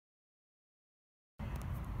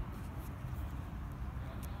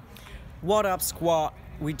What up, squad?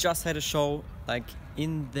 We just had a show like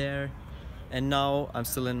in there, and now I'm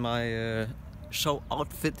still in my show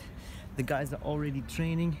outfit. The guys are already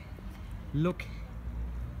training. Look.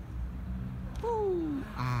 Woo.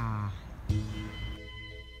 Ah.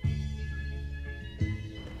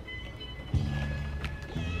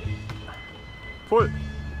 Voll.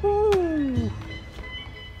 Woo.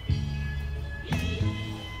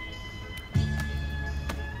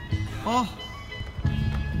 Oh.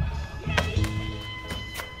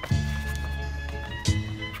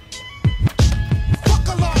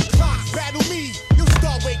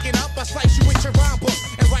 Waking up, I slice you with your rhyme book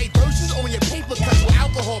and write verses on your paper cuts with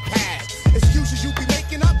alcohol pads. Excuses you be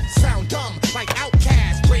making up sound dumb, like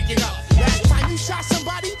outcasts breaking up. Last time you shot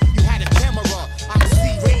somebody, you had a camera. I'm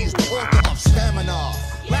C-Rayz, the author of stamina.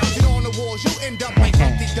 Lounging on the walls, you end up like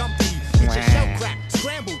Humpty Dumpty. Get your shell cracked,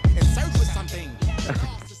 scrambled, and served with something.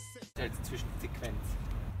 Zwischensequenz.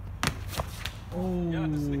 Oh. Ja,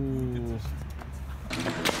 das ist eine gute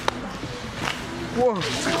Zwischensequenz. Whoa.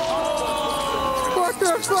 What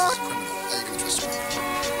the fuck?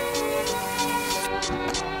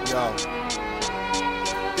 Yo.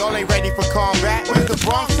 Y'all ain't ready for combat. Where's the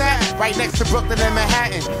Bronx at? Right next to Brooklyn and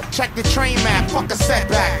Manhattan. Check the train map, fuck a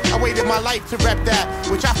setback. I waited my life to rep that,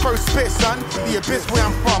 which I first spit, son. The abyss where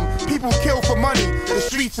I'm from. People kill for money. The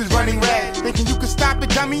streets is running red. Thinking you can stop it,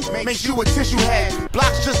 dummy? Makes you a tissue head.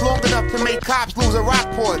 Blocks just long enough to make cops lose a rock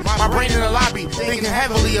port. My brain in the lobby, thinking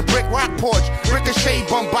heavily a brick rock porch. Ricochet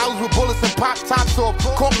bump bottles with bullets and pop tops off.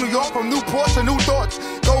 Cork, New York, from Newport to New Thoughts.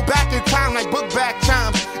 Go back in time like book back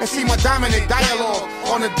chimes and see my dominant dialogue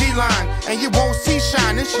on the D-line. And you won't see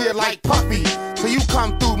shine this shit like Puffy. So you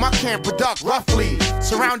come through my camp product roughly.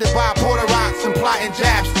 Surrounded by border rocks and plotting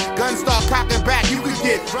jabs. Guns start cocking back, you could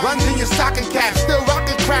get runs in your stocking cap. Still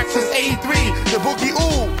rocking crack since 83. The boogie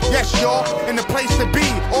ooh, yes y'all, in the place to be.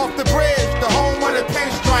 Off the bridge, the home of the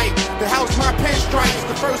pinstripe. The house my pinstripes,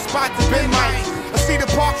 the first spot to Ben Mike. I see the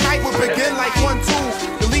park night would begin like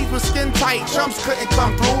 1-2. The leads were skin tight, chumps couldn't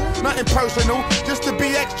come through. Nothing personal, just the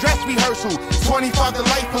BX dress rehearsal. 25 to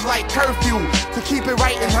life was like curfew. To keep it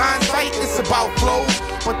right in hindsight, it's about flows.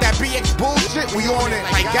 But that BX bullshit, we on it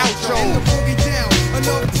like gaucho. In the boogie down,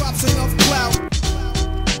 enough drops, enough clout.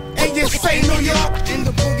 And you say New York. In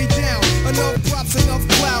the boogie down, enough drops, enough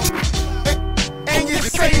clout. And you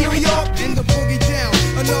say New York. In the boogie down,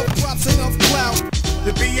 enough drops, enough clout.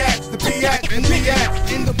 The BX, the BX, the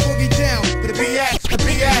BX. In the boogie down, the BX, the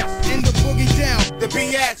BX. In the boogie down, the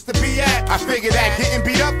BX, the BX. I figured that getting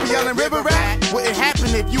beat up for yelling river rat wouldn't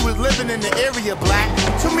happen if you was living in the area, black.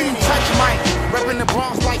 Too many touch mic, repping the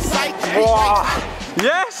Bronx like psych. Wow.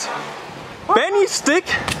 Yes! Benni Stick!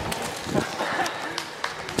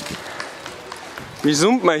 Wie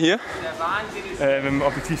zoomt man hier? Mit dem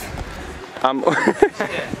Objektiv.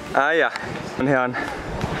 Ah ja, meine Herren.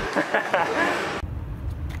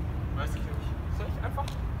 Weiß ich nicht. Soll ich einfach?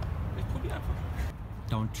 Ich probiere einfach.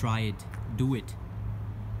 Don't try it, do it.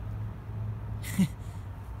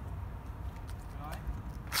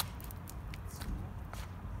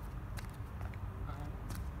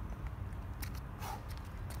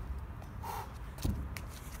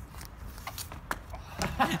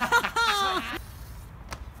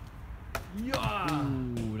 Ja!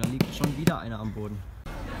 Da liegt schon wieder einer am Boden.